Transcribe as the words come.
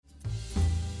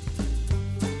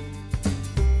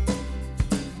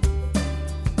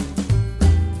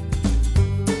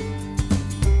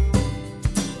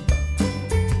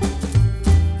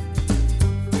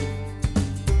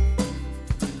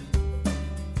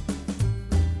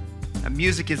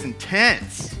music is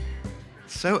intense.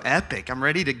 It's so epic. I'm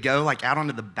ready to go out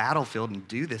onto the battlefield and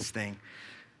do this thing.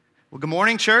 Well, good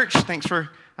morning, church. Thanks for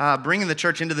bringing the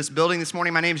church into this building this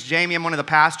morning. My name's Jamie. I'm one of the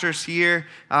pastors here.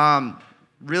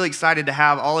 Really excited to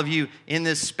have all of you in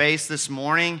this space this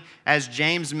morning. As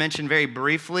James mentioned very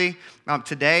briefly,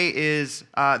 today is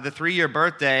the 3-year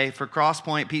birthday for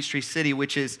Crosspoint Peachtree City,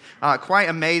 which is quite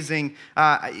amazing.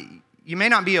 You may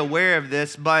not be aware of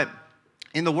this, but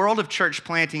in the world of church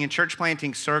planting and church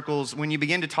planting circles, when you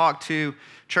begin to talk to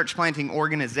church planting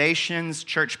organizations,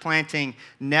 church planting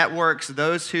networks,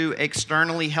 those who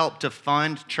externally help to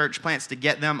fund church plants to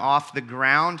get them off the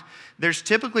ground, there's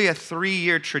typically a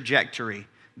 3-year trajectory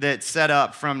that's set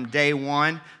up from day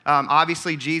one.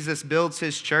 Obviously, Jesus builds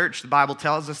his church. The Bible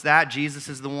tells us that. Jesus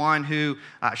is the one who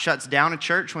shuts down a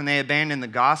church when they abandon the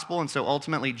gospel. And so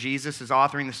ultimately, Jesus is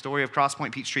authoring the story of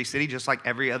Crosspoint Peachtree City, just like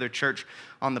every other church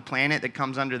on the planet that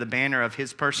comes under the banner of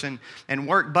his person and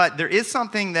work. But there is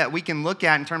something that we can look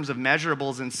at in terms of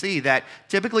measurables and see that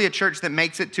typically a church that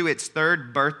makes it to its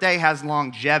 3rd birthday has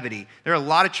longevity. There are a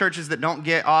lot of churches that don't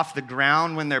get off the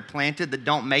ground when they're planted, that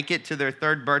don't make it to their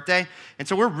 3rd birthday. And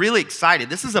so we're really excited.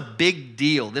 This is a big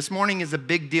deal. This morning is a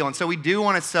big deal. And so we do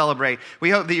want to celebrate. We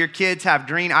hope that your kids have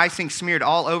green icing smeared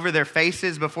all over their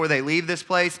faces before they leave this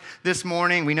place this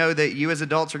morning. We know that you as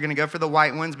adults are going to go for the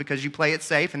white ones because you play it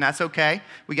safe, and that's okay.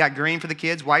 We got green for the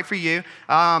kids, white for you.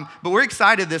 But we're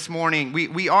excited this morning.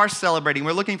 We are celebrating.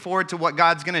 We're looking forward to what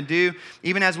God's going to do.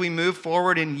 Even as we move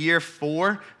forward in year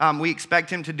 4, we expect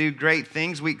him to do great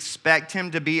things. We expect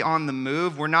him to be on the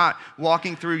move. We're not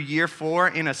walking through year 4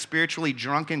 in a spiritually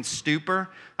drunken stupor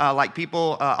like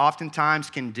people oftentimes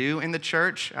can do in the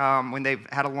church when they've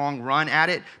had a long run at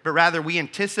it, but rather we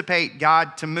anticipate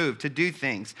God to move, to do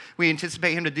things. We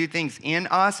anticipate him to do things in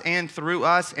us and through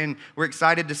us, and we're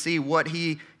excited to see what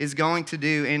he is going to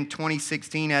do in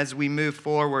 2016 as we move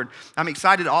forward. I'm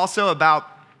excited also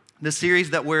about the series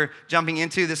that we're jumping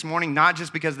into this morning, not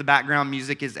just because the background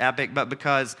music is epic, but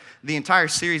because the entire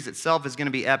series itself is going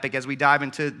to be epic as we dive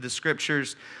into the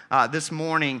scriptures this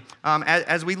morning.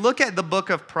 As we look at the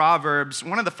book of Proverbs,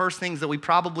 one of the first things that we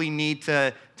probably need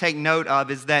to take note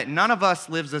of is that none of us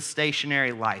lives a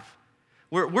stationary life.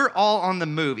 We're all on the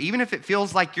move. Even if it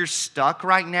feels like you're stuck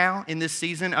right now in this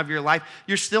season of your life,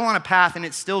 you're still on a path and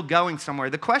it's still going somewhere.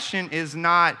 The question is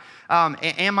not,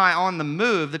 am I on the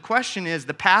move? The question is,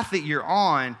 the path that you're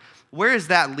on, where is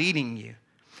that leading you?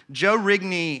 Joe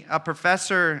Rigney, a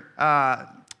professor,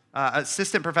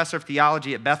 assistant professor of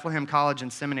theology at Bethlehem College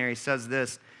and Seminary, says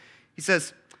this. He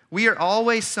says, "We are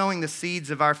always sowing the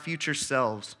seeds of our future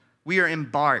selves. We are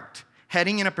embarked,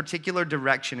 heading in a particular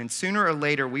direction, and sooner or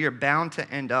later we are bound to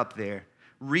end up there.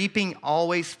 Reaping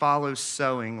always follows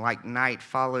sowing, like night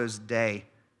follows day."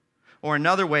 Or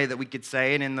another way that we could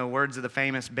say it, in the words of the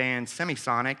famous band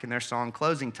Semisonic in their song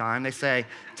Closing Time, they say,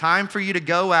 time for you to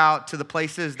go out to the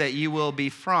places that you will be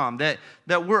from. That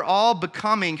we're all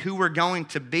becoming who we're going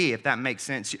to be, if that makes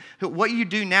sense. What you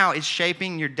do now is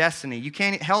shaping your destiny. You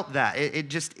can't help that. It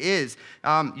just is.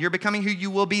 You're becoming who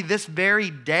you will be this very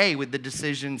day with the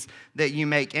decisions that you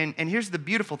make. And here's the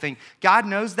beautiful thing. God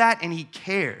knows that and he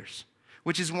cares,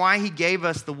 which is why he gave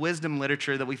us the wisdom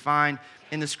literature that we find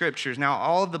in the scriptures. Now,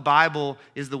 all of the Bible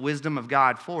is the wisdom of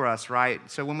God for us, right?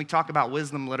 So when we talk about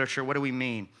wisdom literature, what do we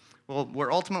mean? Well,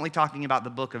 we're ultimately talking about the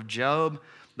book of Job,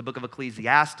 the book of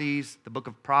Ecclesiastes, the book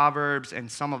of Proverbs,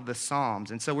 and some of the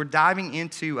Psalms. And so we're diving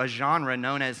into a genre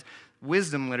known as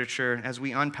wisdom literature as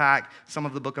we unpack some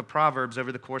of the book of Proverbs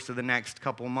over the course of the next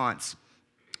couple months.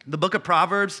 The book of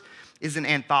Proverbs is an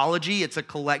anthology. It's a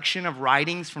collection of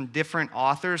writings from different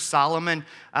authors. Solomon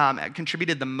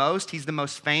contributed the most. He's the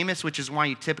most famous, which is why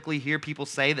you typically hear people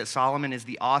say that Solomon is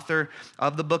the author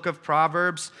of the book of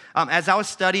Proverbs. As I was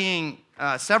studying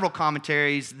several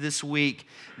commentaries this week,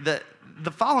 the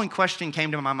following question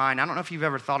came to my mind. I don't know if you've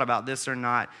ever thought about this or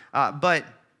not, but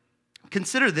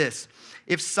consider this.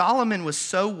 If Solomon was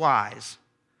so wise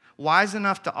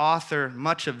enough to author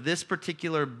much of this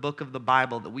particular book of the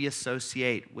Bible that we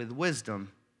associate with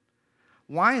wisdom,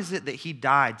 why is it that he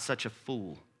died such a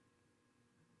fool?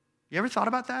 You ever thought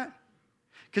about that?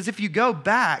 Because if you go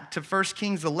back to 1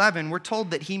 Kings 11, we're told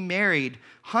that he married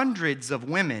hundreds of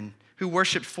women who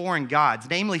worshiped foreign gods,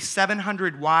 namely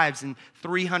 700 wives and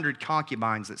 300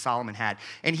 concubines that Solomon had.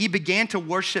 And he began to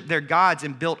worship their gods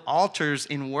and built altars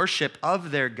in worship of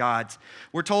their gods.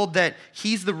 We're told that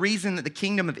he's the reason that the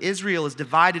kingdom of Israel was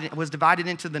divided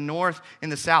into the north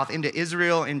and the south, into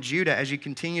Israel and Judah, as you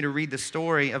continue to read the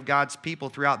story of God's people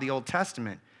throughout the Old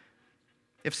Testament.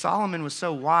 If Solomon was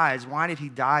so wise, why did he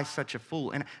die such a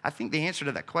fool? And I think the answer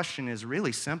to that question is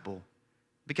really simple.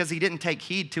 Because he didn't take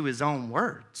heed to his own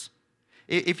words.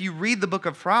 If you read the book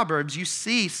of Proverbs, you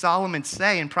see Solomon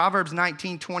say in Proverbs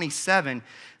 19:27,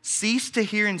 cease to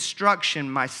hear instruction,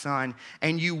 my son,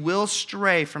 and you will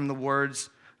stray from the words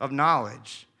of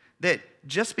knowledge. That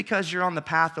just because you're on the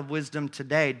path of wisdom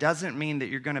today doesn't mean that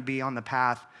you're going to be on the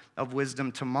path of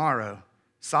wisdom tomorrow.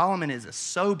 Solomon is a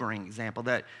sobering example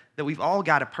that we've all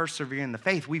got to persevere in the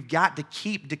faith. We've got to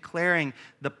keep declaring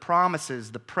the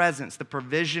promises, the presence, the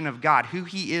provision of God, who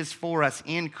he is for us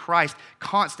in Christ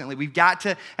constantly. We've got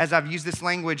to, as I've used this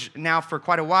language now for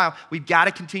quite a while, we've got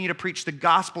to continue to preach the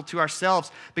gospel to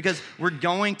ourselves because we're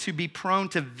going to be prone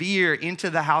to veer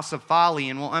into the house of folly,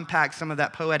 and we'll unpack some of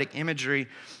that poetic imagery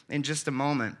in just a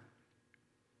moment.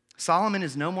 Solomon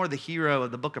is no more the hero of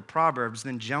the book of Proverbs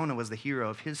than Jonah was the hero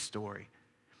of his story.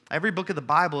 Every book of the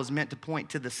Bible is meant to point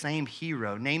to the same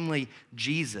hero, namely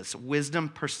Jesus, wisdom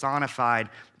personified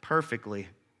perfectly.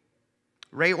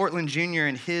 Ray Ortlund Jr.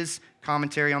 in his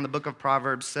commentary on the book of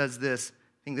Proverbs says this.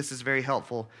 I think this is very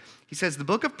helpful. He says, the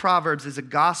book of Proverbs is a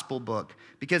gospel book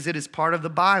because it is part of the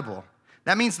Bible.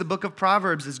 That means the book of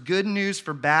Proverbs is good news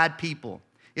for bad people.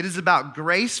 It is about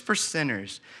grace for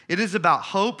sinners. It is about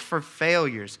hope for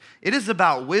failures. It is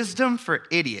about wisdom for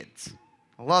idiots.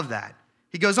 I love that.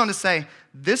 He goes on to say,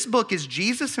 this book is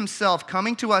Jesus himself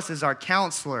coming to us as our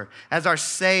counselor, as our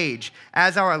sage,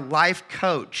 as our life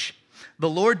coach. The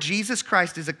Lord Jesus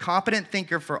Christ is a competent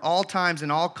thinker for all times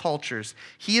and all cultures.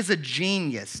 He is a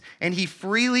genius, and he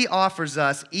freely offers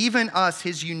us, even us,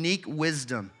 his unique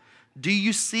wisdom. Do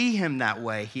you see him that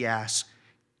way, he asks.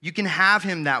 You can have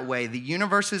him that way, the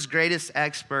universe's greatest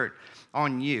expert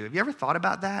on you. Have you ever thought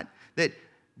about that? That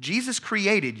Jesus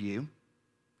created you.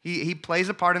 He plays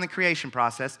a part in the creation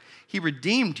process. He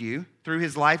redeemed you through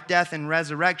his life, death, and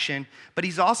resurrection, but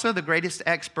he's also the greatest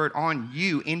expert on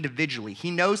you individually.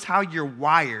 He knows how you're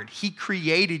wired. He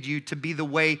created you to be the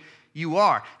way you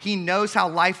are. He knows how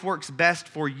life works best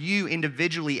for you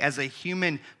individually as a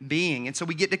human being. And so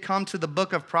we get to come to the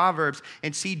book of Proverbs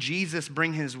and see Jesus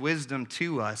bring his wisdom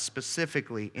to us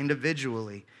specifically,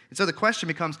 individually. And so the question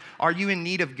becomes, are you in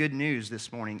need of good news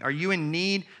this morning? Are you in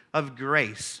need of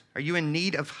grace? Are you in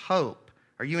need of hope?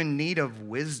 Are you in need of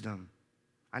wisdom?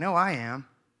 I know I am.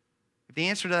 If the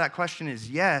answer to that question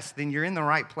is yes, then you're in the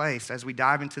right place as we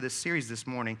dive into this series this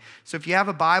morning. So if you have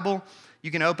a Bible,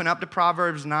 you can open up to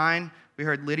Proverbs 9. We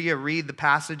heard Lydia read the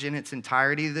passage in its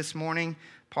entirety this morning.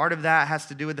 Part of that has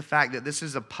to do with the fact that this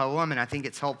is a poem, and I think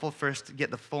it's helpful for us to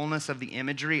get the fullness of the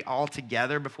imagery all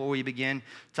together before we begin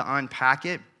to unpack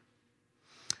it.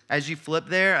 As you flip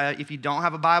there, if you don't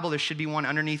have a Bible, there should be one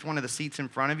underneath one of the seats in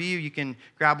front of you. You can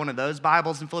grab one of those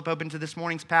Bibles and flip open to this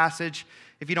morning's passage.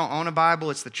 If you don't own a Bible,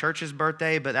 it's the church's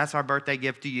birthday, but that's our birthday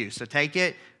gift to you. So take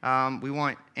it. We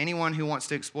want anyone who wants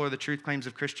to explore the truth claims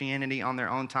of Christianity on their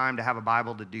own time to have a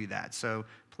Bible to do that. So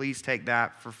please take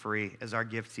that for free as our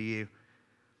gift to you.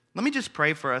 Let me just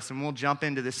pray for us, and we'll jump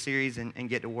into this series and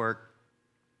get to work.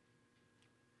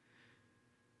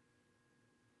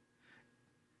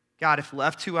 God, if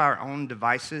left to our own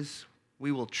devices,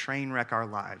 we will train wreck our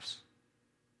lives.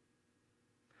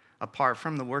 Apart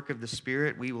from the work of the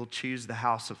Spirit, we will choose the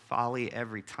house of folly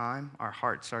every time. Our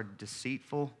hearts are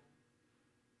deceitful.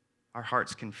 Our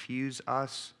hearts confuse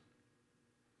us.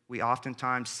 We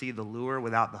oftentimes see the lure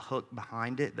without the hook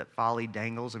behind it that folly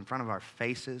dangles in front of our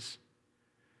faces.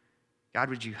 God,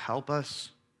 would you help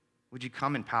us? Would you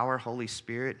come in power, Holy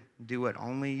Spirit, do what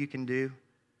only you can do?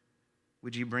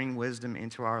 Would you bring wisdom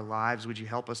into our lives? Would you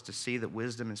help us to see that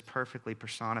wisdom is perfectly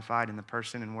personified in the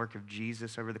person and work of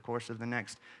Jesus over the course of the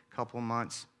next couple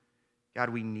months?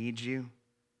 God, we need you.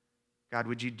 God,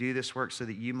 would you do this work so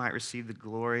that you might receive the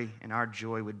glory and our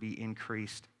joy would be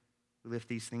increased? We lift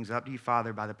these things up to you,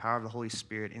 Father, by the power of the Holy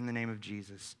Spirit, in the name of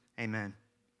Jesus. Amen.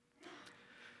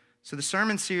 So the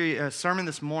sermon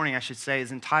this morning, I should say,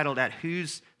 is entitled, At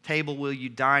Whose Table Will You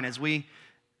Dine? As we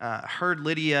heard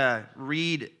Lydia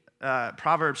read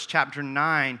Proverbs chapter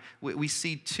 9, we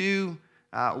see two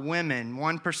women,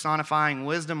 one personifying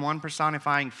wisdom, one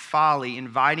personifying folly,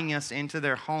 inviting us into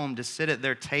their home to sit at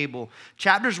their table.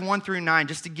 Chapters 1 through 9,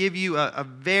 just to give you a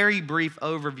very brief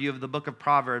overview of the book of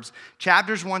Proverbs,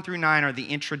 chapters 1 through 9 are the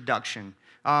introduction.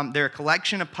 They're a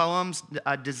collection of poems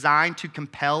designed to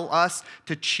compel us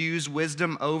to choose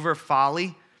wisdom over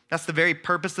folly. That's the very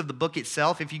purpose of the book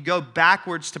itself. If you go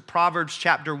backwards to Proverbs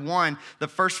chapter 1, the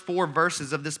first 4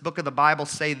 verses of this book of the Bible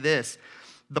say this: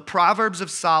 the Proverbs of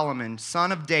Solomon,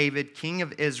 son of David, king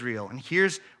of Israel. And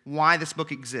here's why this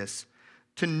book exists: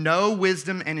 to know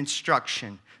wisdom and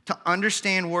instruction, to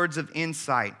understand words of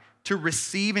insight, to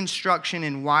receive instruction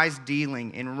in wise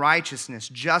dealing, in righteousness,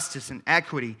 justice, and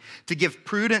equity, to give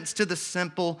prudence to the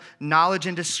simple, knowledge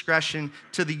and discretion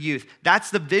to the youth.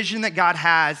 That's the vision that God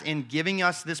has in giving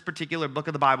us this particular book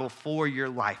of the Bible for your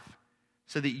life,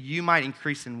 so that you might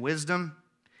increase in wisdom,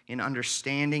 in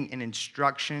understanding, and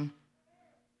instruction.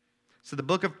 So the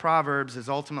book of Proverbs is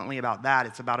ultimately about that.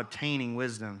 It's about obtaining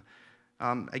wisdom.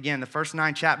 Again, the first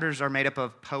 9 chapters are made up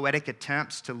of poetic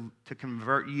attempts to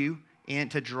convert you in,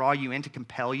 to draw you in, to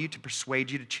compel you, to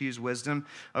persuade you to choose wisdom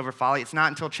over folly. It's not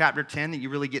until chapter 10 that you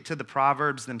really get to the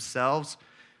Proverbs themselves.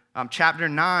 Chapter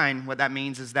 9, what that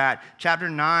means is that chapter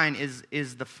 9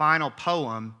 is the final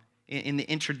poem in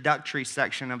the introductory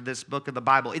section of this book of the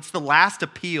Bible. It's the last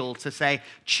appeal to say,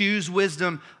 choose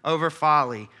wisdom over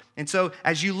folly. And so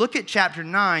as you look at chapter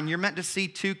 9, you're meant to see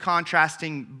 2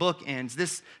 contrasting bookends.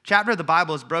 This chapter of the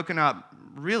Bible is broken up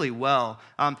really well.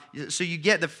 So you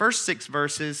get the first 6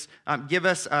 verses give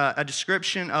us a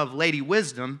description of Lady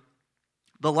Wisdom.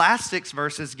 The last 6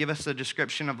 verses give us a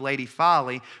description of Lady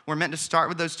Folly. We're meant to start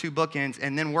with those 2 bookends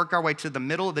and then work our way to the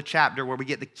middle of the chapter where we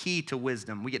get the key to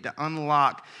wisdom. We get to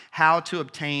unlock how to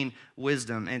obtain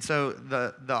wisdom. And so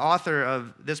the author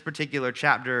of this particular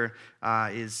chapter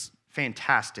is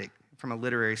fantastic from a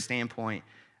literary standpoint.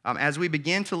 As we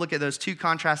begin to look at those 2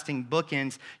 contrasting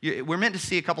bookends, we're meant to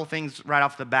see a couple things right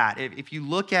off the bat. If you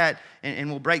look at,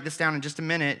 and we'll break this down in just a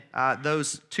minute,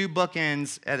 those 2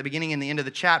 bookends at the beginning and the end of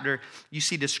the chapter, you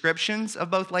see descriptions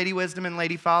of both Lady Wisdom and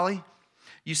Lady Folly.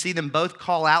 You see them both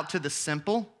call out to the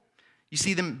simple. You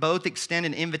see them both extend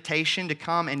an invitation to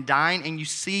come and dine, and you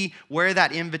see where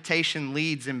that invitation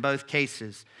leads in both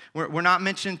cases. We're not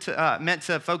meant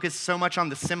to focus so much on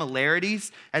the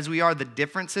similarities as we are the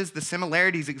differences. The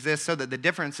similarities exist so that the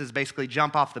differences basically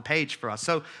jump off the page for us.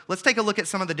 So let's take a look at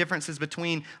some of the differences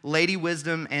between Lady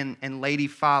Wisdom and Lady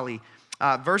Folly.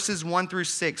 Verses 1 through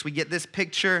 6, we get this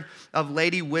picture of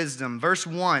Lady Wisdom. Verse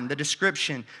 1, the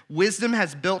description, wisdom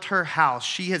has built her house.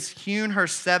 She has hewn her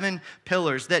 7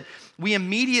 pillars. That we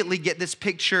immediately get this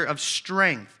picture of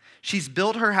strength. She's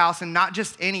built her house, and not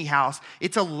just any house.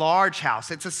 It's a large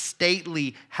house. It's a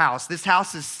stately house. This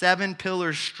house is 7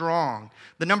 pillars strong.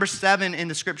 The number 7 in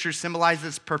the scriptures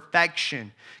symbolizes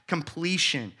perfection,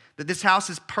 completion. That this house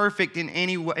is perfect in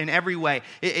every way.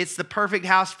 It's the perfect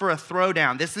house for a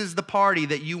throwdown. This is the party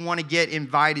that you want to get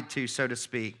invited to, so to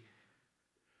speak.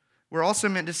 We're also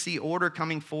meant to see order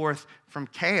coming forth from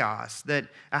chaos. That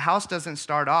a house doesn't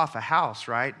start off a house,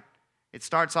 right? It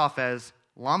starts off as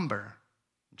lumber,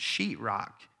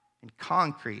 sheetrock, and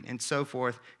concrete, and so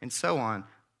forth and so on.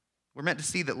 We're meant to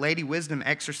see that Lady Wisdom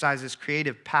exercises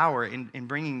creative power in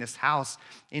bringing this house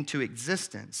into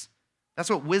existence. That's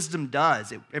what wisdom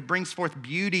does. It brings forth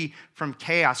beauty from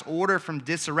chaos, order from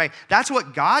disarray. That's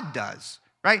what God does,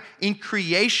 right? In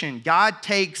creation, God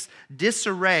takes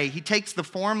disarray. He takes the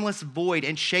formless void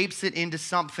and shapes it into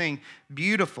something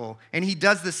beautiful. And he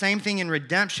does the same thing in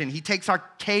redemption. He takes our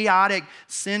chaotic,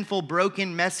 sinful,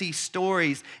 broken, messy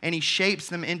stories and he shapes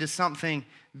them into something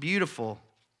beautiful.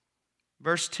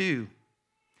 Verse 2,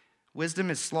 wisdom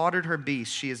has slaughtered her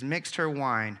beasts. She has mixed her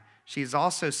wine. She has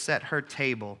also set her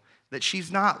table. That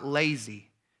she's not lazy.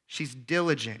 She's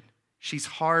diligent. She's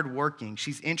hardworking.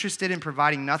 She's interested in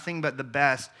providing nothing but the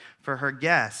best for her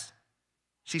guests.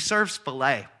 She serves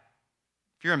filet.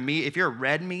 If you're a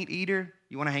red meat eater,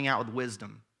 you want to hang out with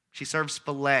wisdom. She serves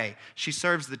filet. She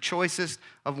serves the choicest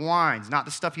of wines, not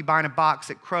the stuff you buy in a box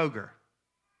at Kroger.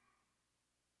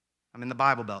 I'm in the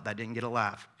Bible Belt. That didn't get a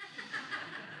laugh.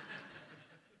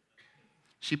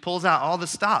 She pulls out all the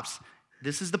stops.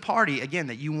 This is the party, again,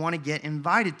 that you want to get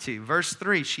invited to. Verse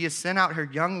 3, she has sent out her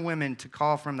young women to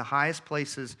call from the highest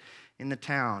places in the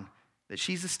town. That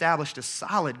she's established a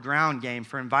solid ground game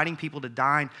for inviting people to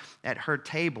dine at her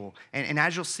table. And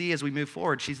as you'll see as we move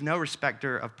forward, she's no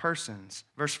respecter of persons.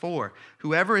 Verse 4,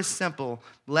 whoever is simple,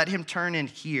 let him turn in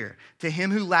here. To him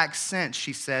who lacks sense,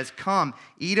 she says, come,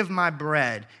 eat of my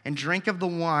bread and drink of the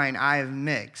wine I have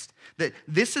mixed. That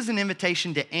this is an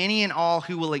invitation to any and all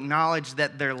who will acknowledge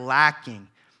that they're lacking.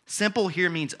 Simple here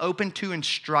means open to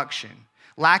instruction.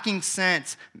 Lacking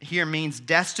sense here means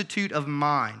destitute of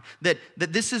mind. That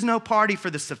this is no party for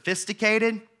the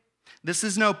sophisticated. This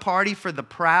is no party for the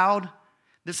proud.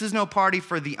 This is no party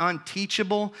for the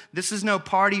unteachable. This is no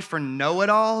party for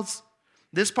know-it-alls.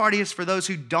 This party is for those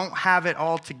who don't have it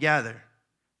all together.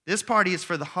 This party is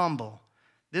for the humble.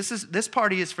 This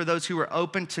party is for those who are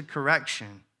open to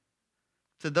correction.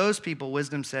 To those people,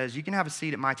 wisdom says, you can have a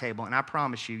seat at my table, and I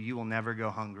promise you, you will never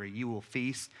go hungry. You will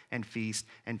feast and feast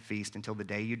and feast until the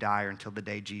day you die or until the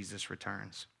day Jesus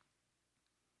returns.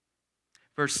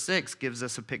 Verse 6 gives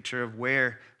us a picture of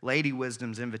where Lady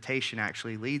Wisdom's invitation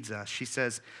actually leads us. She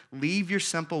says, leave your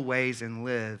simple ways and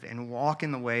live and walk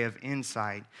in the way of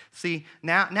insight. See,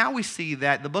 now we see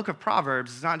that the book of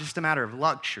Proverbs is not just a matter of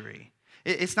luxury.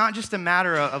 It's not just a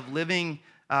matter of living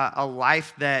a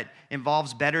life that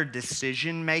involves better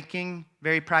decision making,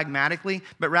 very pragmatically,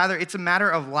 but rather it's a matter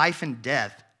of life and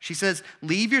death. She says,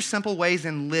 leave your simple ways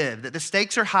and live, that the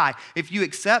stakes are high. If you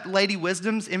accept Lady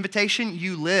Wisdom's invitation,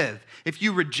 you live. If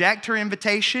you reject her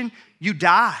invitation, you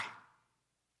die.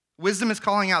 Wisdom is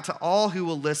calling out to all who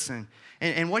will listen.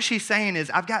 And what she's saying is,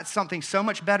 I've got something so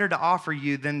much better to offer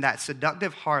you than that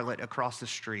seductive harlot across the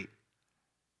street.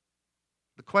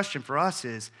 The question for us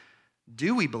is,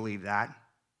 do we believe that?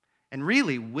 And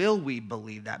really, will we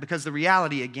believe that? Because the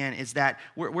reality, again, is that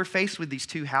we're faced with these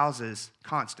two houses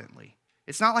constantly.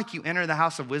 It's not like you enter the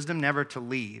house of wisdom never to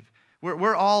leave.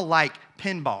 We're all like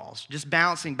pinballs, just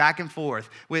bouncing back and forth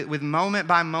with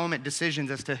moment-by-moment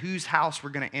decisions as to whose house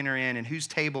we're going to enter in and whose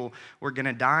table we're going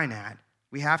to dine at.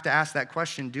 We have to ask that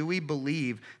question, do we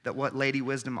believe that what Lady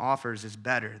Wisdom offers is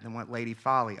better than what Lady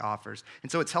Folly offers?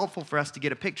 And so it's helpful for us to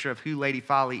get a picture of who Lady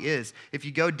Folly is. If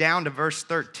you go down to verse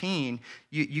 13,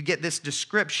 you get this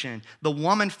description. The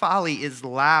woman Folly is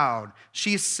loud.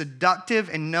 She is seductive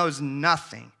and knows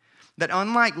nothing. That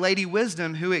unlike Lady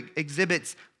Wisdom, who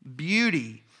exhibits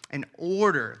beauty and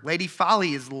order, Lady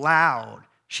Folly is loud.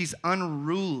 She's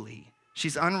unruly.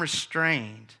 She's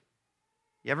unrestrained.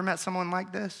 You ever met someone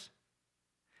like this?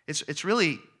 It's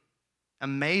really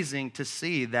amazing to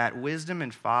see that wisdom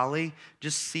and folly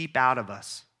just seep out of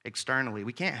us externally.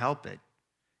 We can't help it.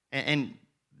 And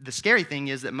the scary thing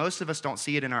is that most of us don't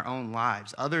see it in our own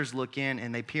lives. Others look in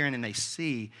and they peer in and they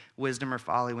see wisdom or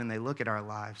folly when they look at our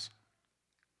lives.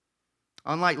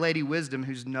 Unlike Lady Wisdom,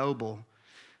 who's noble,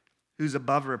 who's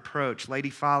above reproach, Lady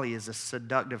Folly is a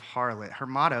seductive harlot. Her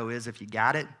motto is, if you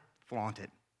got it, flaunt it.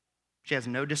 She has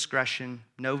no discretion,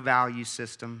 no value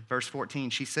system. Verse 14,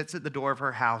 she sits at the door of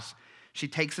her house. She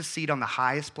takes a seat on the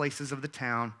highest places of the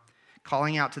town,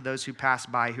 calling out to those who pass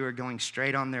by who are going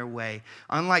straight on their way.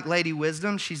 Unlike Lady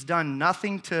Wisdom, she's done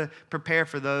nothing to prepare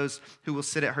for those who will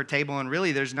sit at her table, and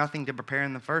really there's nothing to prepare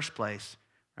in the first place,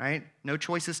 right? No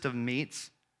choicest of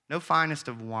meats, no finest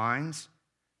of wines.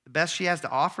 The best she has to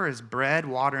offer is bread,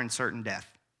 water, and certain death.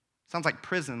 Sounds like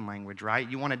prison language, right?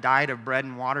 You want a diet of bread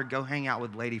and water? Go hang out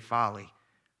with Lady Folly.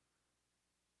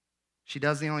 She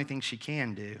does the only thing she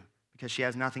can do because she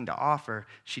has nothing to offer.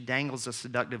 She dangles a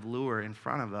seductive lure in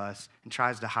front of us and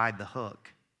tries to hide the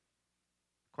hook.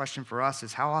 The question for us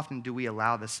is, how often do we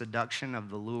allow the seduction of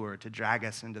the lure to drag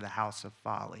us into the house of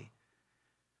folly?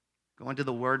 Go into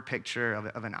the word picture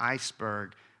of an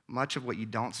iceberg. Much of what you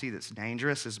don't see that's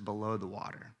dangerous is below the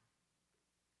water.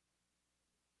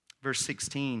 Verse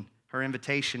 16, her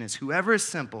invitation is, whoever is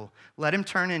simple, let him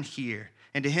turn in here.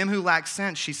 And to him who lacks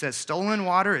sense, she says, stolen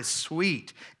water is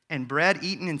sweet, and bread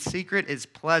eaten in secret is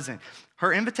pleasant.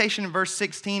 Her invitation in verse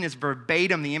 16 is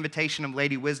verbatim the invitation of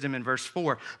Lady Wisdom in verse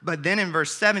 4. But then in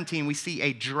verse 17, we see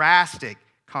a drastic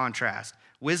contrast.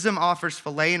 Wisdom offers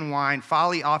filet and wine.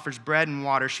 Folly offers bread and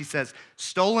water. She says,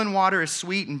 stolen water is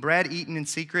sweet, and bread eaten in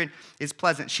secret is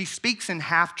pleasant. She speaks in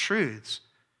half-truths.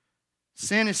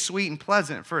 Sin is sweet and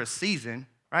pleasant for a season,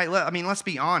 right? Let's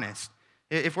be honest.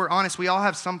 If we're honest, we all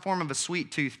have some form of a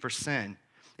sweet tooth for sin.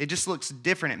 It just looks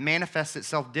different. It manifests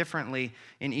itself differently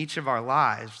in each of our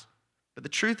lives. But the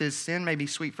truth is, sin may be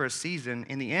sweet for a season.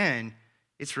 In the end,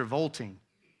 it's revolting.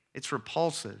 It's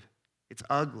repulsive. It's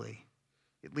ugly.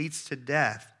 It leads to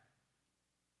death.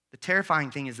 The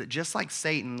terrifying thing is that just like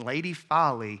Satan, Lady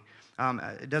Folly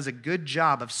does a good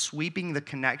job of sweeping the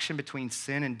connection between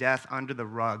sin and death under the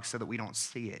rug so that we don't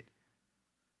see it.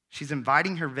 She's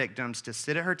inviting her victims to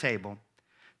sit at her table,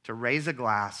 to raise a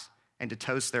glass, and to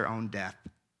toast their own death.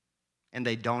 And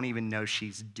they don't even know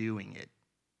she's doing it.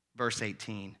 Verse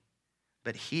 18,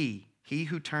 but he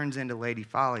who turns into Lady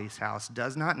Folly's house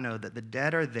does not know that the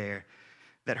dead are there,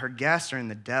 that her guests are in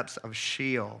the depths of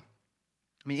Sheol.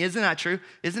 Isn't that true?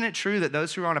 Isn't it true that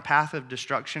those who are on a path of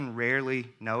destruction rarely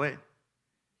know it?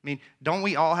 Don't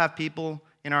we all have people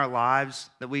in our lives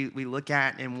that we look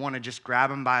at and want to just grab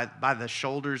them by the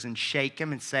shoulders and shake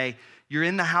them and say, you're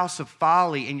in the house of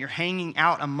folly and you're hanging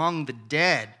out among the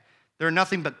dead. There are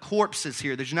nothing but corpses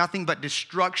here. There's nothing but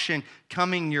destruction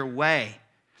coming your way.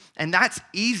 And that's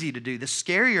easy to do. The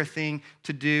scarier thing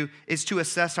to do is to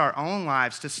assess our own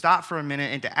lives, to stop for a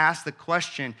minute and to ask the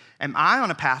question, am I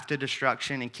on a path to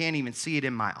destruction and can't even see it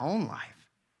in my own life?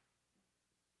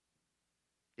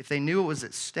 If they knew it was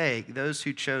at stake, those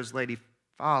who chose Lady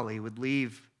Folly would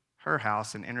leave her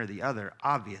house and enter the other,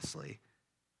 obviously.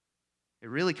 It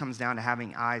really comes down to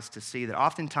having eyes to see that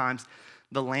oftentimes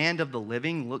the land of the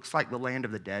living looks like the land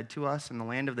of the dead to us, and the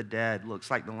land of the dead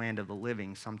looks like the land of the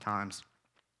living sometimes.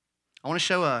 I want to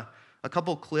show a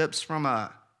couple clips from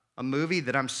a movie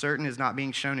that I'm certain is not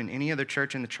being shown in any other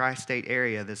church in the tri-state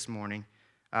area this morning.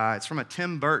 It's from a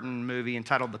Tim Burton movie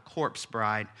entitled The Corpse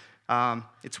Bride.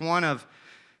 It's one of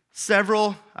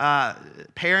several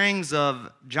pairings of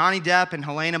Johnny Depp and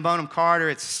Helena Bonham Carter.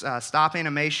 It's a stop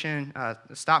motion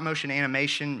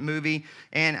animation movie.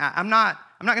 And I'm not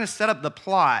going to set up the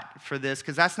plot for this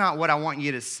because that's not what I want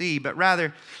you to see, but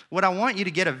rather what I want you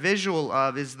to get a visual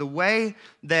of is the way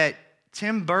that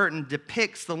Tim Burton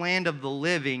depicts the land of the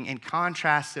living and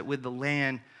contrasts it with the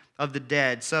land of the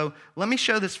dead. So let me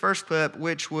show this first clip,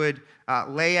 which would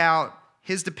lay out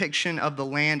his depiction of the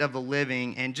land of the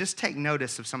living, and just take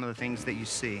notice of some of the things that you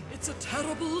see. It's a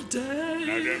terrible day.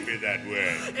 Now don't be that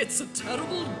way. It's a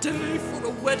terrible day for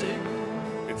a wedding.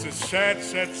 It's a sad,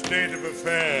 sad state of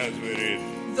affairs we're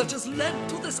in. That has led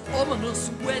to this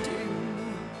ominous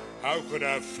wedding. How could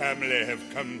our family have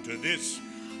come to this?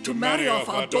 To marry off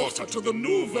our daughter to the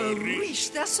nouveau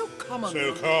riche. They're so common.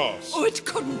 So coarse. Oh, it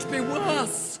couldn't be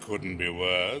worse. Couldn't be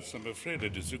worse. I'm afraid I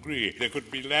disagree. There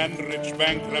could be land-rich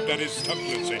bankrupt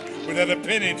aristocracy without a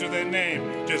penny to their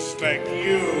name, just like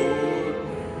you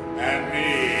and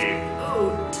me.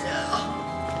 Oh,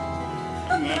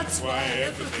 dear. And that's why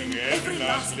everything, every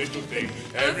last little thing,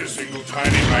 every single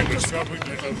tiny microscopic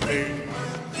little thing.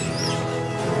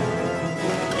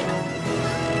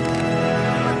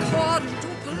 According to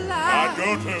plan. Our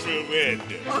daughter will wed.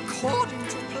 According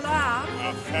to plan.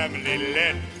 Our family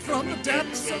led From the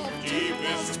depths of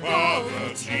deepest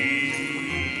poverty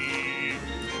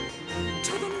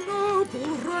to the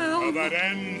noble of realm. our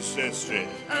ancestry.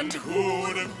 And Who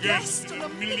would have guessed in a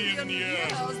million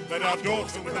years that our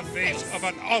daughter with the face of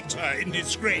an altar in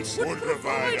disgrace would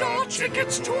provide our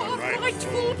tickets to our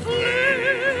rightful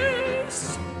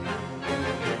place?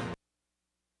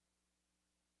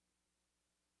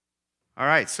 All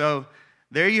right, so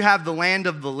there you have the land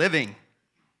of the living,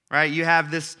 right? You have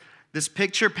this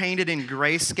picture painted in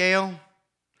grayscale,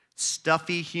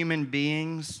 stuffy human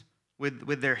beings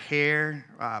with their hair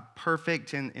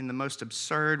perfect in the most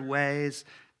absurd ways,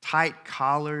 tight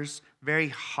collars, very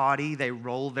haughty. They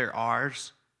roll their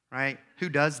R's, right? Who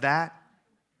does that?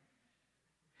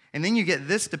 And then you get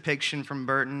this depiction from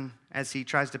Burton as he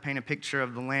tries to paint a picture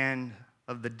of the land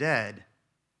of the dead.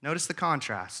 Notice the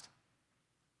contrast.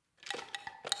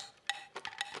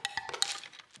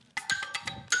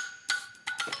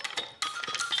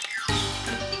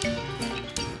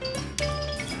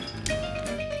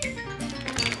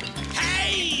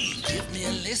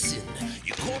 Listen,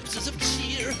 you corpses of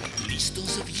cheer, at least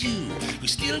those of you who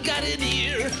still got an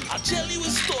ear. I'll tell you a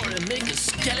story, make a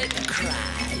skeleton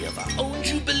cry of our own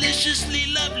jubiliciously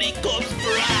lovely corpse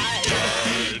bride.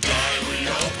 Die, die, we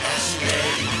all pass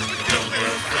away. Don't wear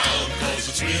a frown, cause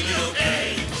it's really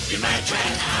okay. You might try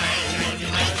to hide, and you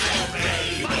might try to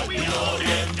pray, but we all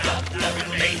end up the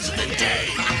remains of the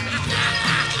day.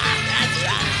 That's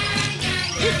right.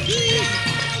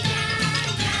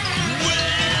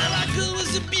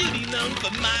 Known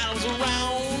for miles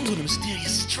around when a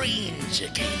mysterious stranger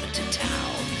came into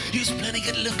town. He was plenty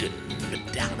good looking,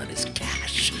 but down on his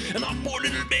cash. And our poor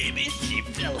little baby, she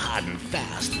fell hard and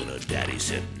fast when her daddy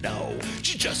said no.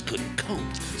 She just couldn't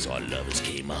cope, so our lovers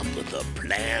came up with a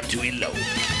plan to elope.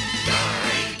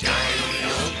 Die, die, we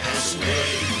all pass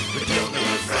away, but don't know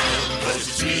a frown, cause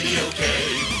it's really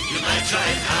okay. You might try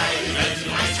and hide, and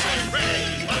you might try and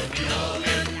pray, but we all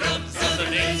end up the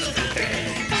remains of the day.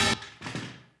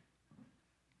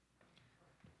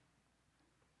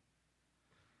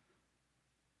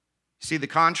 See the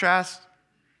contrast?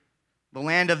 The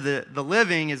land of the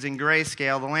living is in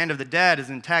grayscale. The land of the dead is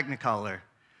in technicolor.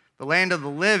 The land of the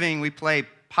living, we play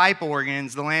pipe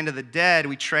organs. The land of the dead,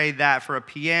 we trade that for a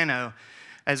piano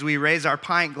as we raise our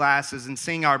pint glasses and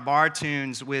sing our bar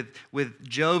tunes with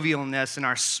jovialness in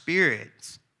our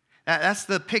spirits. That's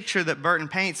the picture that Burton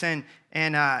paints. And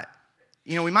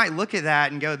we might look at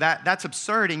that and go, that's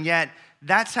absurd, and yet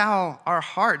that's how our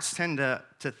hearts tend to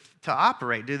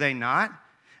operate, do they not?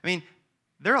 I mean,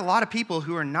 there are a lot of people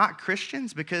who are not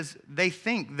Christians because they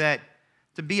think that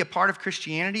to be a part of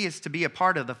Christianity is to be a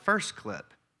part of the first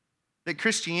clip. That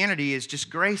Christianity is just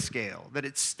grayscale, that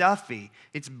it's stuffy,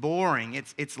 it's boring,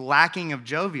 it's lacking of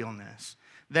jovialness.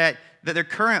 That their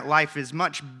current life is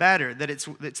much better, that it's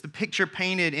the picture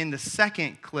painted in the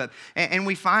second clip. And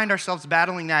we find ourselves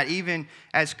battling that even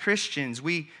as Christians.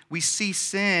 We see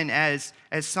sin as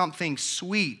something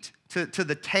sweet to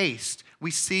the taste.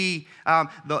 We see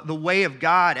the way of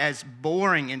God as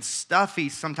boring and stuffy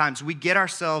sometimes. We get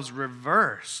ourselves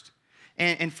reversed.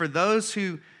 And for those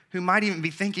who might even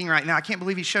be thinking right now, I can't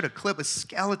believe he showed a clip with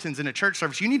skeletons in a church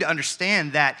service. You need to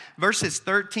understand that verses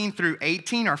 13 through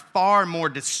 18 are far more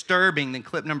disturbing than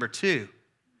clip number 2.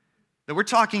 That we're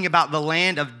talking about the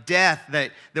land of death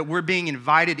that we're being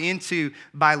invited into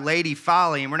by Lady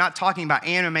Folly. And we're not talking about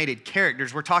animated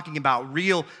characters. We're talking about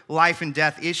real life and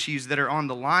death issues that are on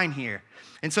the line here.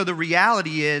 And so the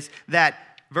reality is that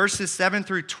verses 7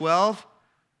 through 12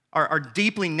 are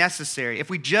deeply necessary. If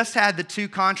we just had the two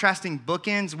contrasting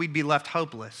bookends, we'd be left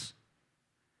hopeless.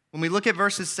 When we look at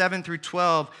verses 7 through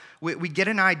 12, we get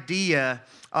an idea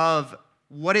of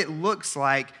what it looks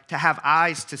like to have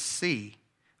eyes to see.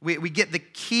 We get the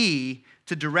key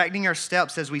to directing our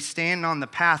steps as we stand on the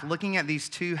path, looking at these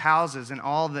two houses and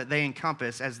all that they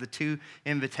encompass as the two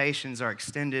invitations are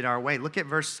extended our way. Look at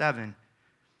verse 7.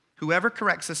 Whoever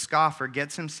corrects a scoffer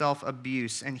gets himself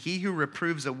abuse, and he who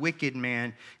reproves a wicked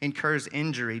man incurs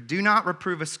injury. Do not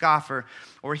reprove a scoffer,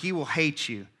 or he will hate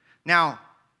you. Now,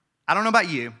 I don't know about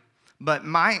you, but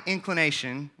my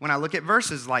inclination when I look at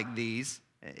verses like these,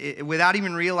 without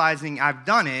even realizing I've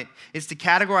done it, is to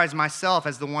categorize myself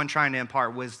as the one trying to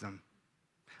impart wisdom.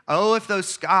 Oh, if those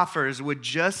scoffers would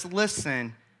just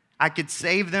listen, I could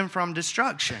save them from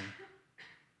destruction.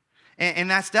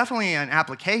 And that's definitely an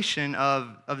application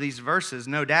of these verses,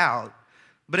 no doubt.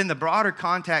 But in the broader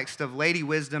context of Lady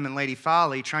Wisdom and Lady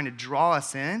Folly trying to draw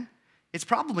us in, it's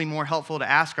probably more helpful to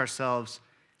ask ourselves,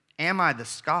 am I the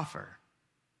scoffer?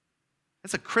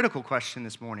 That's a critical question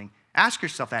this morning. Ask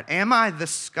yourself that. Am I the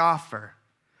scoffer?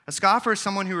 A scoffer is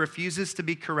someone who refuses to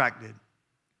be corrected.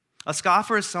 A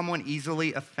scoffer is someone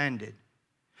easily offended.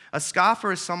 A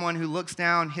scoffer is someone who looks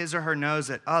down his or her nose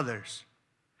at others.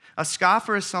 A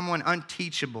scoffer is someone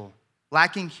unteachable,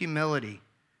 lacking humility,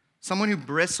 someone who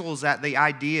bristles at the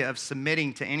idea of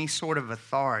submitting to any sort of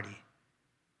authority.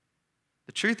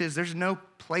 The truth is, there's no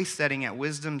place setting at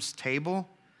wisdom's table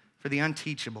for the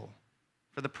unteachable,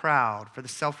 for the proud, for the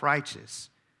self-righteous.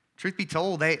 Truth be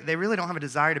told, they really don't have a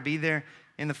desire to be there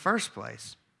in the first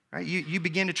place. Right? You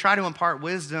begin to try to impart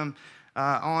wisdom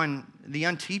on the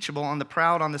unteachable, on the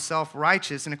proud, on the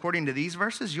self-righteous, and according to these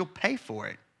verses, you'll pay for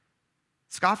it.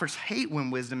 Scoffers hate when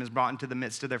wisdom is brought into the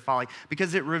midst of their folly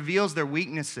because it reveals their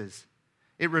weaknesses.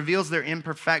 It reveals their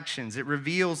imperfections. It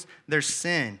reveals their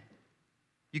sin.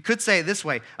 You could say it this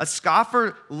way: a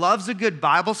scoffer loves a good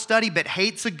Bible study but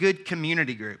hates a good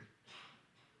community group.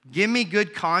 Give me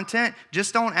good content,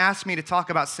 just don't ask me to talk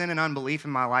about sin and unbelief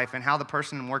in my life and how the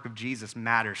person and work of Jesus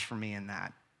matters for me in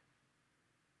that.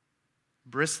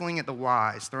 Bristling at the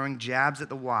wise, throwing jabs at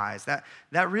the wise, that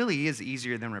really is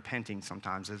easier than repenting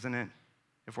sometimes, isn't it?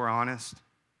 If we're honest,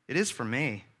 it is for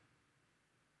me.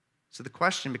 So the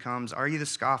question becomes, are you the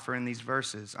scoffer in these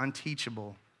verses?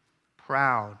 Unteachable,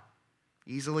 proud,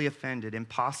 easily offended,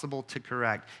 impossible to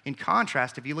correct. In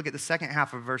contrast, if you look at the second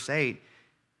half of verse 8, it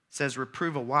says,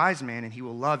 reprove a wise man and he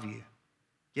will love you.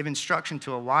 Give instruction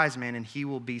to a wise man and he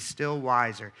will be still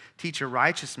wiser. Teach a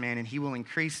righteous man and he will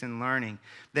increase in learning.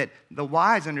 That the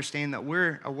wise understand that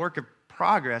we're a work of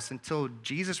progress until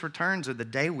Jesus returns or the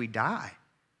day we die.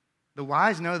 The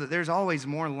wise know that there's always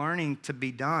more learning to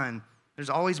be done. There's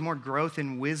always more growth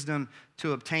in wisdom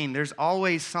to obtain. There's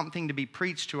always something to be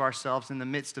preached to ourselves in the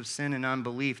midst of sin and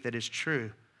unbelief that is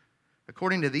true.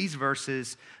 According to these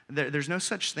verses, there's no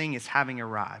such thing as having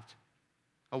arrived.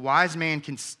 A wise man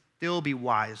can still be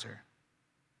wiser.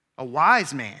 A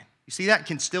wise man, you see that,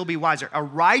 can still be wiser. A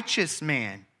righteous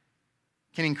man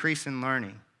can increase in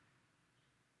learning.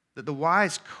 That the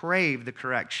wise crave the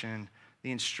correction,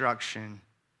 the instruction,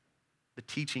 the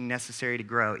teaching necessary to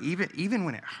grow, even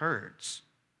when it hurts.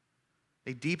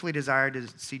 They deeply desire to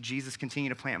see Jesus continue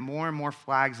to plant more and more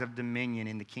flags of dominion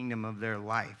in the kingdom of their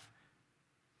life.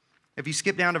 If you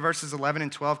skip down to verses 11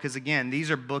 and 12, because again,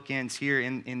 these are bookends here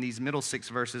in these middle 6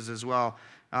 verses as well.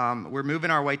 We're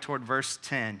moving our way toward verse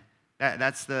 10.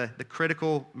 That's the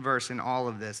critical verse in all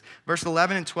of this. Verse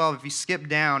 11 and 12, if you skip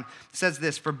down, it says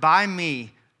this: for by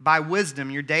me, by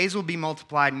wisdom, your days will be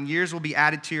multiplied and years will be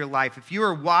added to your life. If you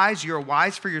are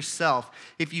wise for yourself.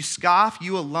 If you scoff,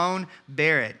 you alone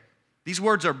bear it. These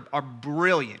words are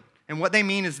brilliant. And what they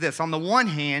mean is this: on the one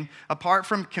hand, apart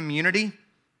from community,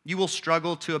 you will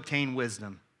struggle to obtain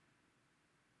wisdom.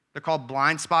 They're called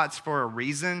blind spots for a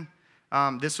reason.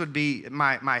 This would be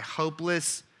my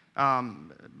hopeless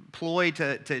ploy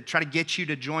to try to get you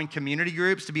to join community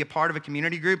groups, to be a part of a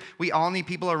community group. We all need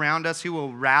people around us who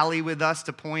will rally with us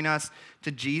to point us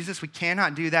to Jesus. We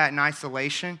cannot do that in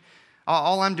isolation.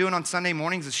 All I'm doing on Sunday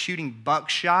mornings is shooting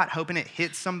buckshot, hoping it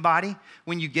hits somebody.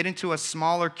 When you get into a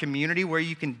smaller community where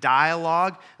you can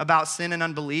dialogue about sin and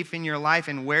unbelief in your life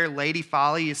and where Lady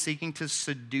Folly is seeking to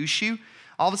seduce you,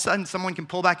 all of a sudden someone can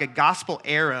pull back a gospel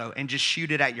arrow and just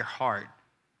shoot it at your heart.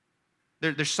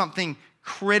 There's something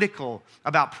critical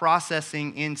about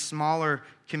processing in smaller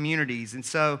communities. And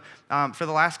so for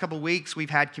the last couple of weeks, we've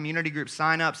had community group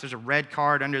signups. There's a red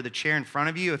card under the chair in front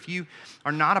of you. If you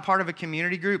are not a part of a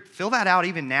community group, fill that out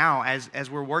even now as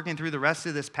we're working through the rest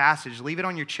of this passage. Leave it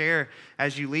on your chair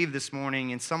as you leave this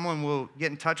morning, and someone will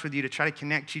get in touch with you to try to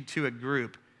connect you to a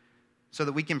group so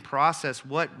that we can process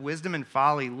what wisdom and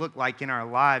folly look like in our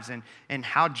lives and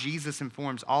how Jesus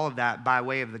informs all of that by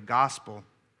way of the gospel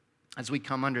as we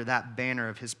come under that banner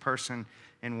of his person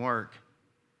and work.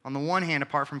 On the one hand,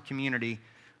 apart from community,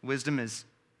 wisdom is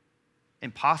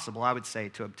impossible, I would say,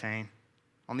 to obtain.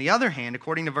 On the other hand,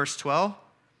 according to verse 12,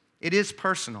 it is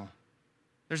personal.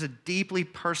 There's a deeply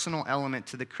personal element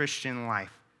to the Christian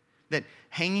life. That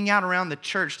hanging out around the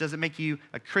church doesn't make you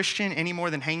a Christian any more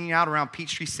than hanging out around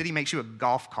Peachtree City makes you a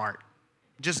golf cart.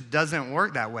 It just doesn't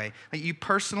work that way. Like, you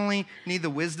personally need the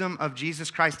wisdom of Jesus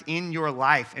Christ in your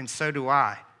life, and so do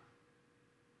I.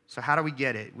 So how do we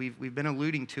get it? We've been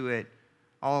alluding to it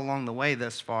all along the way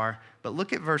thus far. But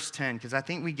look at verse 10, because I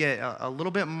think we get a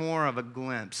little bit more of a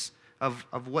glimpse of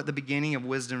what the beginning of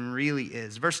wisdom really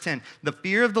is. Verse 10, the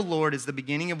fear of the Lord is the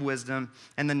beginning of wisdom,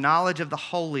 and the knowledge of the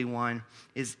Holy One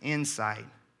is insight.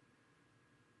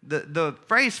 The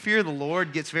phrase fear of the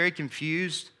Lord gets very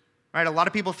confused, right? A lot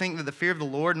of people think that the fear of the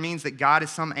Lord means that God is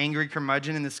some angry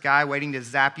curmudgeon in the sky waiting to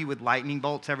zap you with lightning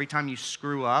bolts every time you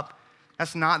screw up.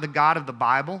 That's not the God of the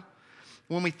Bible.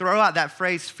 When we throw out that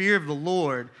phrase, fear of the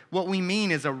Lord, what we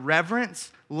mean is a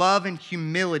reverence, love, and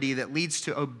humility that leads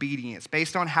to obedience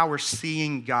based on how we're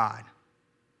seeing God.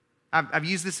 I've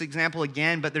used this example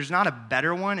again, but there's not a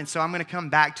better one, and so I'm going to come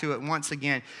back to it once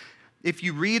again. If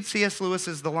you read C.S.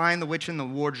 Lewis's The Lion, the Witch, and the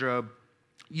Wardrobe,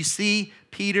 you see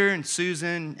Peter and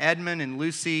Susan, Edmund and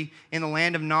Lucy in the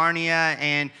land of Narnia,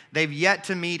 and they've yet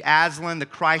to meet Aslan, the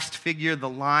Christ figure, the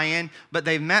lion, but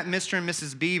they've met Mr. and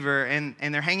Mrs. Beaver, and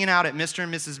they're hanging out at Mr.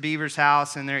 and Mrs. Beaver's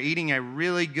house, and they're eating a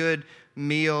really good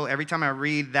meal. Every time I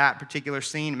read that particular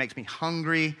scene, it makes me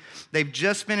hungry. They've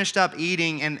just finished up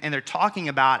eating, and they're talking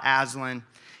about Aslan,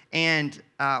 and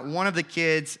one of the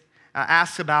kids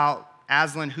asks about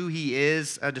Aslan, who he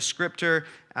is, a descriptor.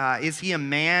 Is he a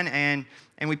man?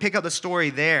 And we pick up the story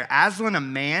there. Aslan a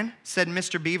man, said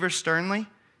Mr. Beaver sternly.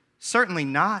 Certainly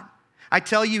not. I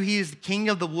tell you, he is the king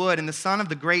of the wood and the son of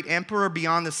the great emperor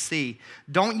beyond the sea.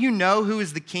 Don't you know who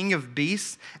is the king of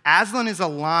beasts? Aslan is a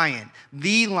lion,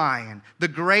 the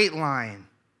great lion.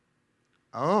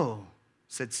 Oh,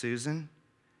 said Susan.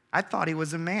 I thought he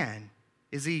was a man.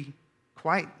 Is he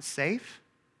quite safe?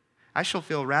 I shall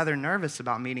feel rather nervous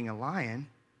about meeting a lion.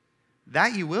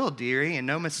 That you will, dearie, and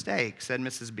no mistake, said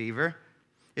Mrs. Beaver.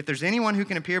 If there's anyone who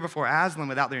can appear before Aslan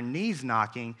without their knees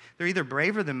knocking, they're either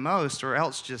braver than most or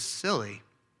else just silly.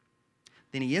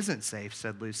 Then he isn't safe,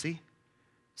 said Lucy.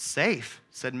 Safe,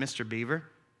 said Mr. Beaver.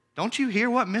 Don't you hear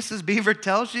what Mrs. Beaver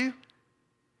tells you?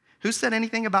 Who said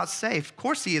anything about safe? Of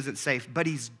course he isn't safe, but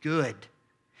he's good.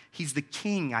 He's the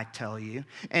king, I tell you.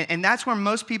 And that's where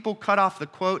most people cut off the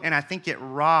quote, and I think it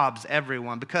robs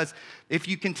everyone. Because if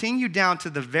you continue down to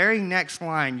the very next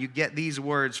line, you get these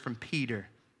words from Peter.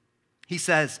 He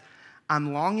says,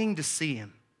 I'm longing to see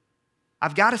him.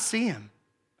 I've got to see him.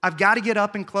 I've got to get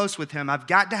up and close with him. I've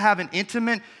got to have an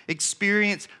intimate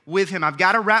experience with him. I've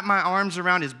got to wrap my arms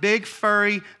around his big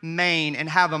furry mane and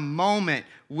have a moment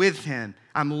with him.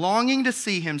 I'm longing to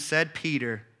see him, said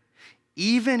Peter,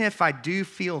 even if I do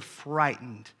feel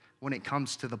frightened when it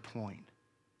comes to the point.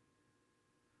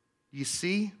 You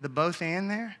see the both and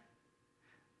there?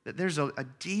 That there's a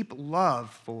deep love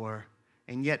for,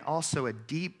 and yet also a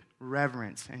deep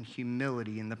reverence and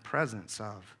humility in the presence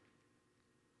of.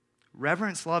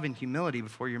 Reverence, love, and humility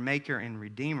before your Maker and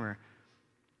Redeemer,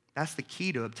 that's the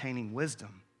key to obtaining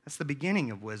wisdom. That's the beginning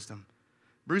of wisdom.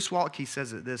 Bruce Waltke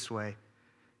says it this way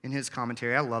in his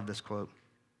commentary. I love this quote.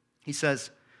 He says,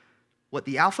 what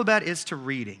the alphabet is to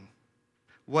reading,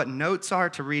 what notes are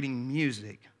to reading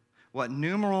music, what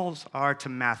numerals are to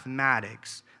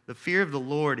mathematics, the fear of the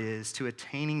Lord is to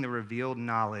attaining the revealed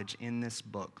knowledge in this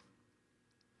book.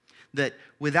 That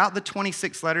without the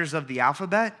 26 letters of the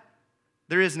alphabet,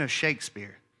 there is no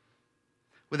Shakespeare.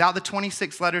 Without the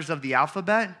 26 letters of the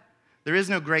alphabet, there is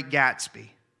no Great Gatsby.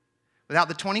 Without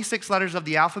the 26 letters of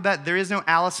the alphabet, there is no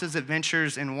Alice's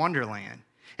Adventures in Wonderland.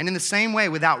 And in the same way,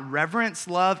 without reverence,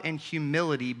 love, and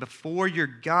humility before your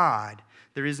God,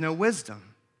 there is no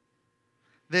wisdom.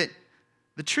 That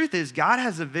The truth is, God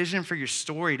has a vision for your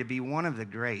story to be one of the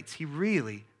greats. He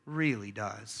really, really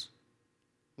does.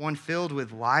 One filled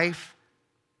with life,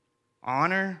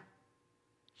 honor,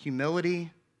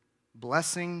 humility,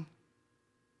 blessing,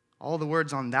 all the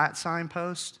words on that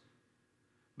signpost.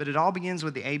 But it all begins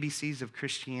with the ABCs of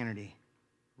Christianity: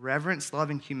 reverence, love,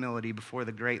 and humility before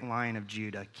the great Lion of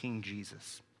Judah, King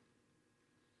Jesus.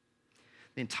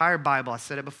 The entire Bible, I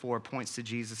said it before, points to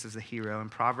Jesus as the hero, and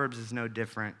Proverbs is no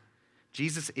different.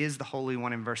 Jesus is the Holy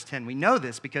One in verse 10. We know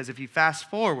this because if you fast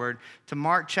forward to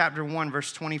Mark chapter 1,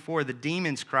 verse 24, the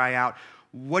demons cry out,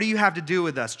 "What do you have to do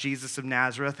with us, Jesus of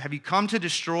Nazareth? Have you come to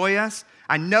destroy us?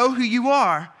 I know who you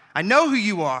are. I know who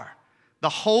you are, the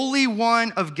Holy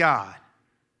One of God."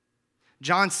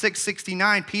 John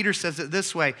 6:69, Peter says it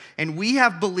this way, "And we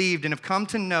have believed and have come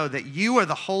to know that you are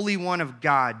the Holy One of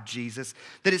God, Jesus."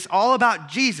 That it's all about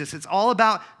Jesus. It's all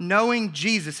about knowing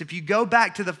Jesus. If you go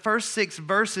back to the first 6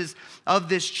 verses of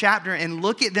this chapter and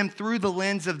look at them through the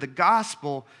lens of the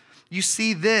gospel, you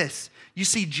see this. You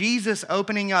see Jesus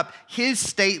opening up his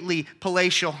stately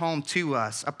palatial home to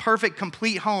us, a perfect,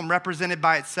 complete home represented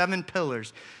by its 7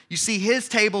 pillars. You see his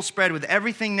table spread with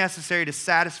everything necessary to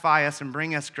satisfy us and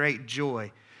bring us great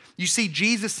joy. You see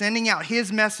Jesus sending out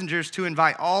his messengers to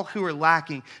invite all who are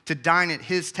lacking to dine at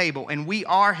his table, and we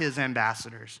are his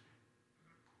ambassadors.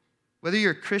 Whether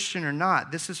you're a Christian or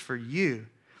not, this is for you.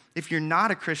 If you're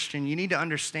not a Christian, you need to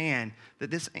understand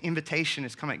that this invitation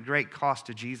has come at great cost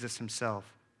to Jesus himself.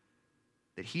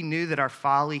 That he knew that our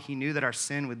folly, he knew that our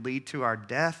sin would lead to our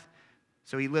death.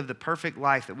 So he lived the perfect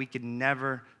life that we could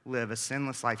never live, a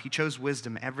sinless life. He chose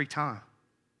wisdom every time.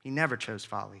 He never chose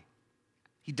folly.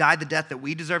 He died the death that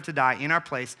we deserve to die in our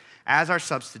place as our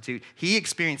substitute. He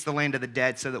experienced the land of the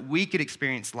dead so that we could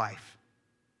experience life.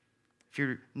 If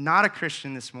you're not a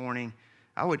Christian this morning,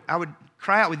 I would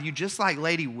cry out with you, just like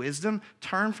Lady Wisdom,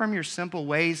 turn from your simple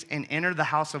ways and enter the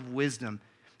house of wisdom.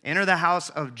 Enter the house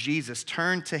of Jesus.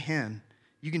 Turn to him.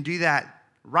 You can do that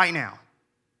right now.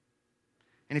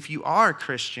 And if you are a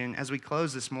Christian, as we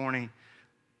close this morning,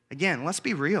 again, let's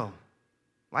be real.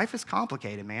 Life is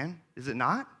complicated, man. Is it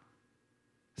not?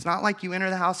 It's not like you enter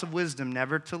the house of wisdom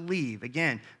never to leave.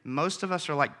 Again, most of us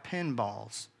are like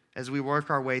pinballs as we work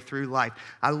our way through life.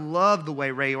 I love the way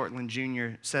Ray Ortlund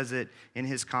Jr. says it in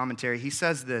his commentary. He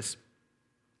says this: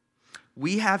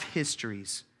 "We have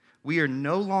histories. We are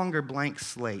no longer blank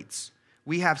slates.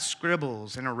 We have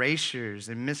scribbles and erasures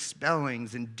and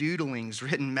misspellings and doodlings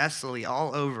written messily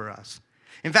all over us.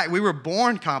 In fact, we were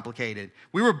born complicated.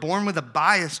 We were born with a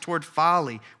bias toward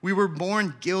folly. We were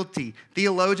born guilty.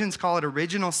 Theologians call it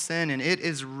original sin, and it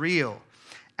is real.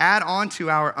 Add on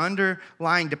to our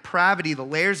underlying depravity the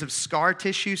layers of scar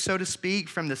tissue, so to speak,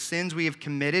 from the sins we have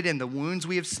committed and the wounds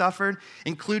we have suffered,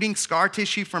 including scar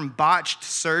tissue from botched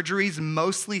surgeries,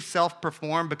 mostly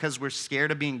self-performed because we're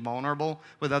scared of being vulnerable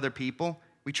with other people.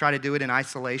 We try to do it in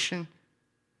isolation.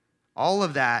 All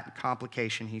of that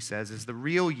complication," he says, "is the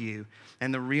real you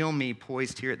and the real me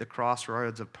poised here at the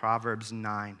crossroads of Proverbs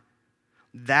 9.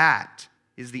 That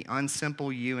is the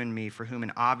unsimple you and me for whom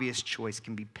an obvious choice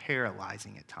can be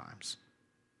paralyzing at times.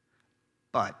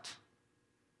 But,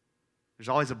 there's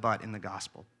always a but in the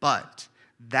gospel, but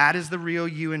that is the real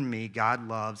you and me God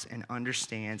loves and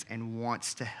understands and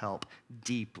wants to help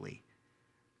deeply.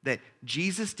 That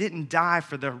Jesus didn't die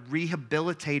for the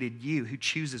rehabilitated you who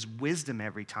chooses wisdom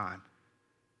every time.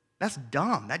 That's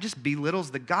dumb. That just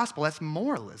belittles the gospel. That's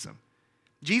moralism.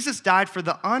 Jesus died for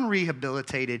the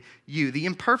unrehabilitated you, the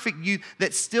imperfect you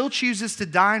that still chooses to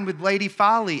dine with Lady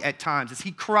Folly at times as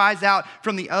he cries out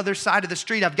from the other side of the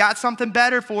street, "I've got something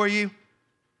better for you."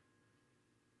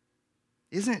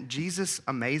 Isn't Jesus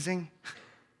amazing?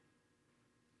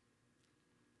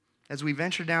 As we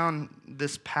venture down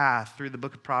this path through the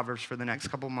book of Proverbs for the next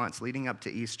couple months leading up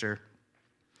to Easter,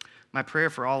 my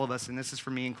prayer for all of us, and this is for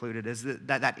me included, is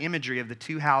that imagery of the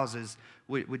 2 houses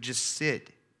would just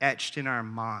sit etched in our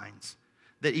minds.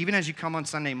 That even as you come on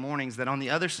Sunday mornings, that on the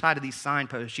other side of these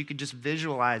signposts, you could just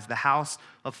visualize the house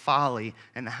of folly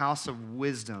and the house of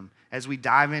wisdom as we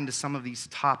dive into some of these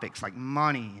topics like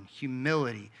money and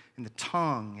humility and the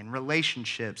tongue and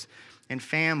relationships and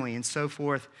family and so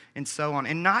forth and so on.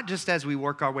 And not just as we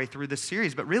work our way through this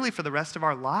series, but really for the rest of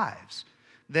our lives.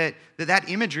 That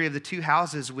imagery of the 2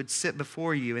 houses would sit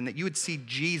before you and that you would see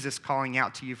Jesus calling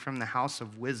out to you from the house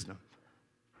of wisdom.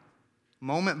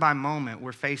 Moment by moment,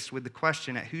 we're faced with the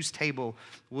question, at whose table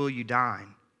will you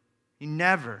dine? You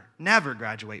never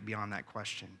graduate beyond that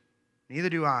question. Neither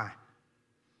do I.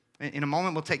 In a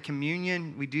moment, we'll take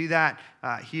communion. We do that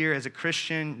here as a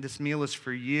Christian. This meal is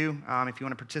for you. If you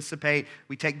want to participate,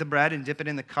 we take the bread and dip it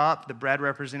in the cup, the bread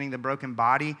representing the broken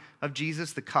body of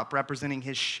Jesus, the cup representing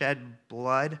his shed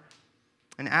blood.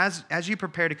 And as you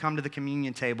prepare to come to the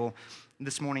communion table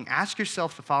this morning, ask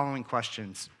yourself the following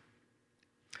questions.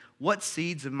 What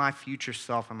seeds of my future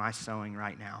self am I sowing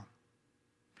right now?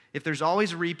 If there's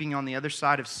always reaping on the other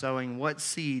side of sowing, what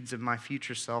seeds of my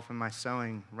future self am I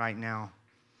sowing right now?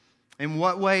 In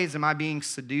what ways am I being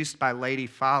seduced by Lady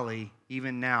Folly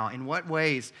even now? In what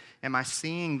ways am I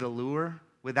seeing the lure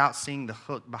without seeing the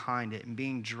hook behind it and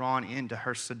being drawn into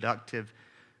her seductive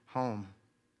home?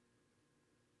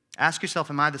 Ask yourself,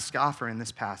 am I the scoffer in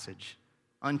this passage?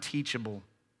 Unteachable,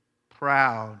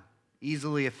 proud,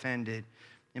 easily offended,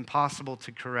 impossible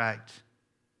to correct.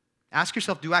 Ask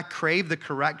yourself, do I crave the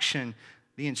correction,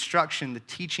 the instruction, the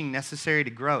teaching necessary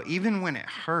to grow? Even when it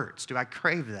hurts, do I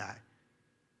crave that?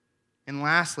 And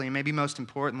lastly, and maybe most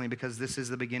importantly, because this is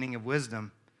the beginning of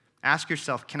wisdom, ask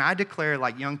yourself, can I declare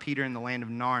like young Peter in the land of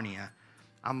Narnia,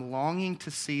 I'm longing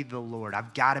to see the Lord.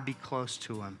 I've got to be close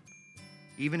to him,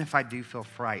 even if I do feel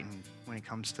frightened when it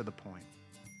comes to the point.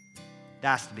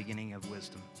 That's the beginning of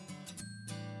wisdom.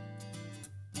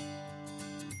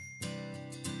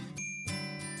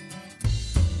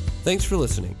 Thanks for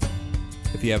listening.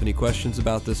 If you have any questions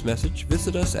about this message,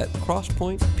 visit us at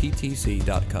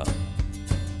crosspointptc.com.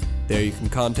 There you can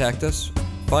contact us,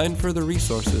 find further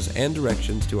resources and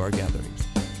directions to our gatherings.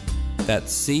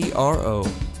 That's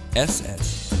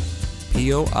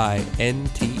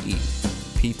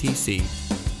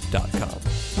CROSSPOINTEPTC.com.